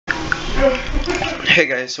Hey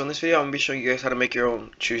guys, so in this video I'm going to be showing you guys how to make your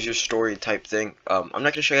own choose your story type thing. I'm not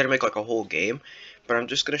going to show you how to make like a whole game, but I'm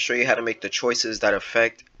just going to show you how to make the choices that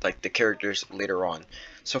affect like the characters later on.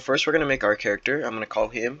 So first we're going to make our character. I'm going to call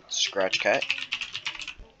him Scratch Cat,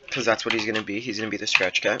 because that's what he's going to be. He's going to be the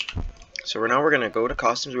Scratch Cat. So now we're going to go to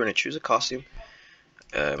costumes. We're going to choose a costume.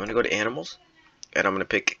 I'm going to go to animals, and I'm going to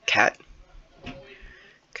pick cat.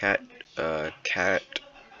 Cat. I'm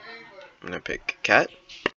going to pick cat.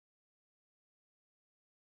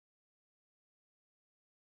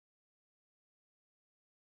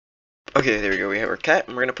 Okay, there we go. We have our cat,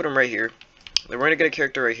 and we're gonna put him right here. Then we're gonna get a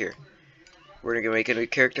character right here. We're gonna make a new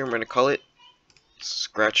character, and we're gonna call it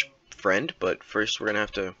Scratch Friend. But first, we're gonna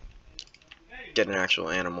have to get an actual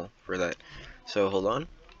animal for that. So hold on.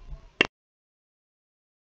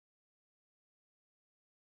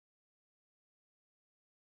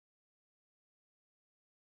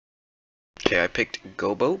 Okay, I picked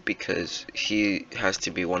Gobo because he has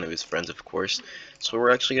to be one of his friends, of course. So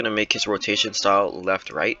we're actually gonna make his rotation style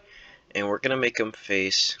left, right, and we're gonna make him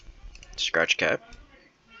face Scratch Cat.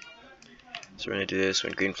 So we're gonna do this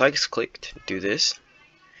when green flag is clicked. Do this.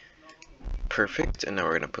 Perfect. And now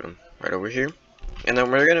we're gonna put him right over here. And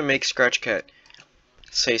then we're gonna make Scratch Cat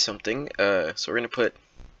say something. So we're gonna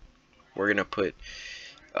put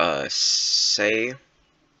say,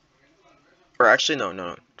 or actually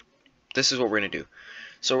no. This is what we're gonna do.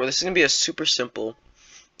 So this is gonna be a super simple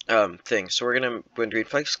thing. So we're gonna, when green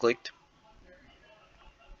flag's clicked,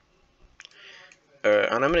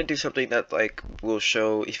 and I'm gonna do something that like will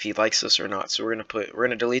show if he likes us or not. So we're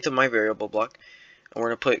gonna delete the my variable block, and we're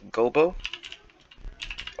gonna put Gobo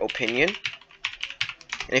opinion.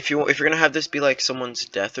 And if you're gonna have this be like someone's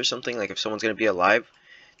death or something, like if someone's gonna be alive,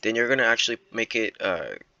 then you're gonna actually make it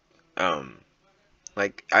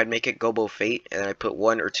like I'd make it Gobo Fate, and I put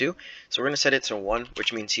 1 or 2. So we're gonna set it to 1,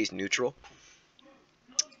 which means he's neutral.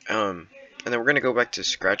 And then we're gonna go back to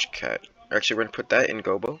Scratch Cat. Actually, we're gonna put that in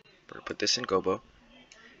Gobo. We're gonna put this in Gobo,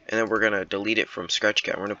 and then we're gonna delete it from Scratch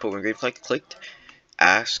Cat. We're gonna put when green flag clicked,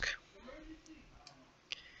 ask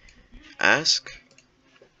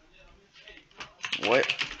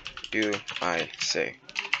what do I say?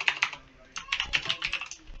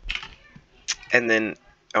 And then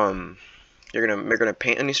we're gonna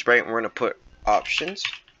paint a new sprite, and we're gonna put options.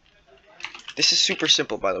 This is super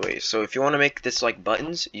simple, by the way. So if you want to make this like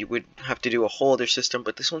buttons, you would have to do a whole other system,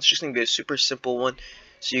 but this one's just gonna be a super simple one,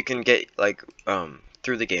 so you can get like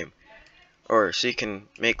through the game, or so you can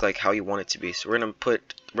make like how you want it to be. So we're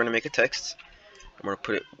gonna make a text. I'm gonna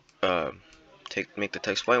put it make the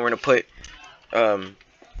text blank. We're gonna put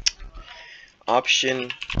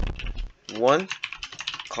option 1,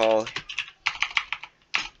 call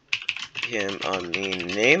him a mean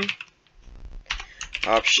name.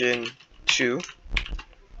 Option 2,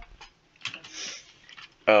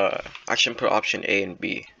 actually put option A and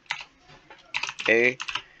B. A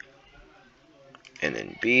and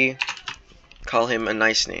then B, call him a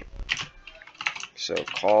nice name. So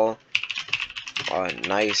call a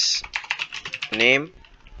nice name.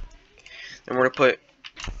 Then we're gonna put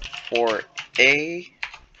for A,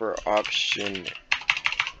 for option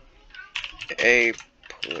A,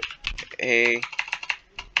 put A,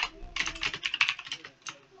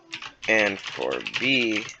 and for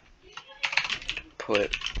B,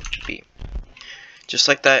 put B. Just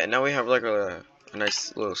like that, and now we have like a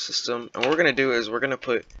nice little system. And what we're gonna do is we're gonna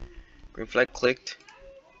put green flag clicked,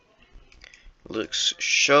 looks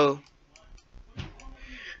show,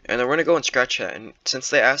 and then we're gonna go and Scratch Chat. And since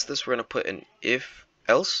they asked this, we're gonna put an if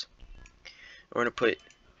else. We're gonna put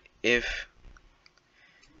if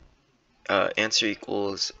answer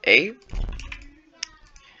equals A,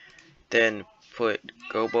 then put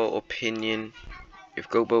Gobo opinion. If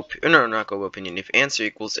Gobo, no, not Gobo opinion. If answer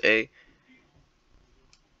equals A,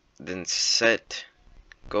 then set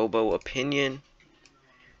Gobo opinion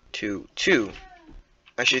to 2,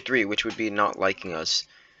 actually 3, which would be not liking us,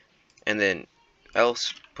 and then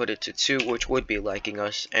else put it to 2, which would be liking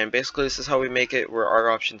us. And basically this is how we make it, where our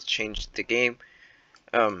options change the game.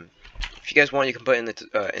 If you guys want, you can put in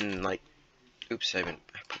the in like, oops, I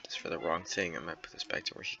put this for the wrong thing. I might put this back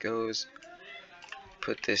to where he goes.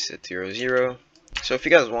 Put this at 0, 0. So if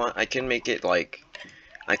you guys want, I can make it like,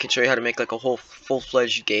 I can show you how to make like a whole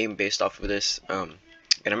full-fledged game based off of this. And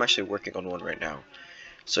I'm actually working on one right now.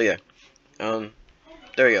 So yeah, there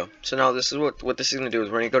we go. So now this is what this is gonna do is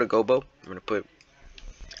we're gonna go to Gobo. I'm gonna put,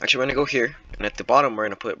 actually we're gonna go here, and at the bottom we're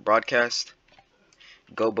gonna put broadcast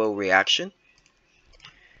Gobo reaction.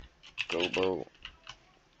 Gobo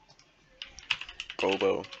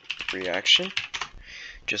reaction,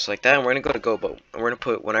 just like that. And we're gonna go to Gobo, and we're gonna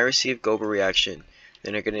put when I receive Gobo reaction,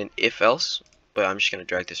 Then you're gonna if else, but I'm just gonna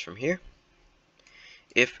drag this from here.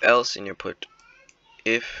 If else, and you put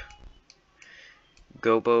if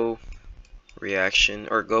gobo reaction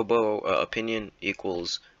or gobo opinion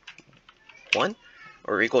equals 1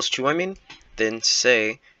 or equals 2, I mean, then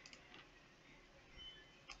say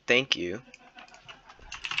thank you,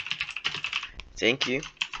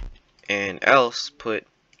 and else put,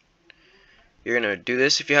 you're gonna do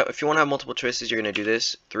this if you want to have multiple choices. You're gonna do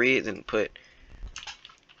this 3, then put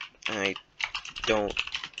I don't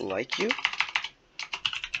like you,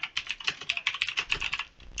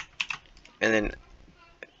 and then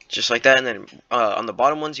just like that. And then on the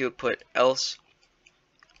bottom ones you would put else,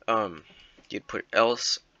 you'd put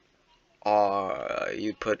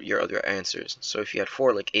your other answers. So if you had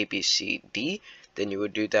 4 like A, B, C, D, then you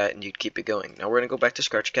would do that and you'd keep it going. Now we're gonna go back to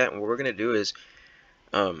Scratchcat, and what we're gonna do is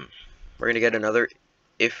we're gonna get another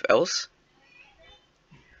if else.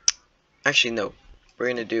 Actually no,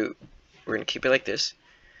 we're gonna keep it like this,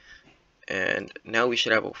 and now we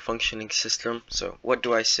should have a functioning system. So what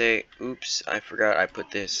do I say? Oops, I forgot I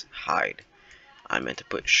put this hide. I meant to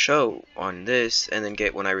put show on this and then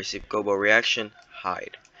get when I receive gobo reaction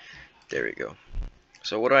hide. There we go.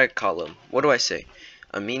 So what do I call them? What do I say?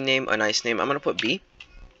 A mean name, a nice name. I'm gonna put B.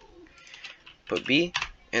 Put B,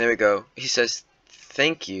 and there we go. He says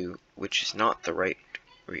thank you, which is not the right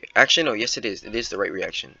actually no, yes it is. It is the right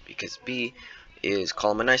reaction because B is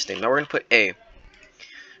call him a nice name. Now we're gonna put A.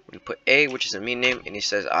 We put A, which is a mean name, and he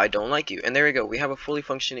says I don't like you. And there we go. We have a fully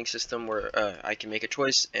functioning system where I can make a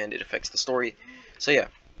choice and it affects the story. So yeah,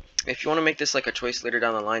 if you want to make this like a choice later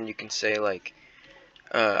down the line, you can say like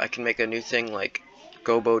I can make a new thing like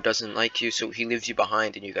Gobo doesn't like you, so he leaves you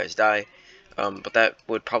behind and you guys die. But that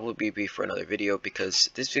would probably be for another video, because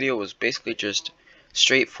this video was basically just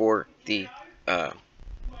straight for the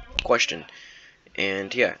question.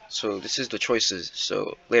 And yeah, so this is the choices.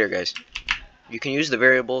 So later guys, you can use the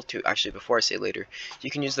variable to, actually before I say later,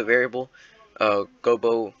 you can use the variable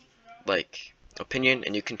gobo like opinion,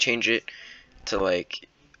 and you can change it to like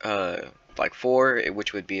 4,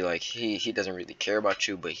 which would be like he doesn't really care about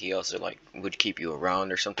you, but he also like would keep you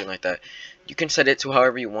around or something like that. You can set it to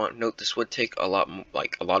however you want. Note this would take a lot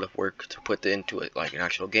of work to put into it like an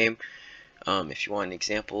actual game. If you want an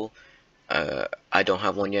example, I don't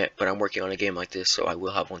have one yet, but I'm working on a game like this, so I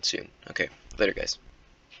will have one soon. Okay, later guys.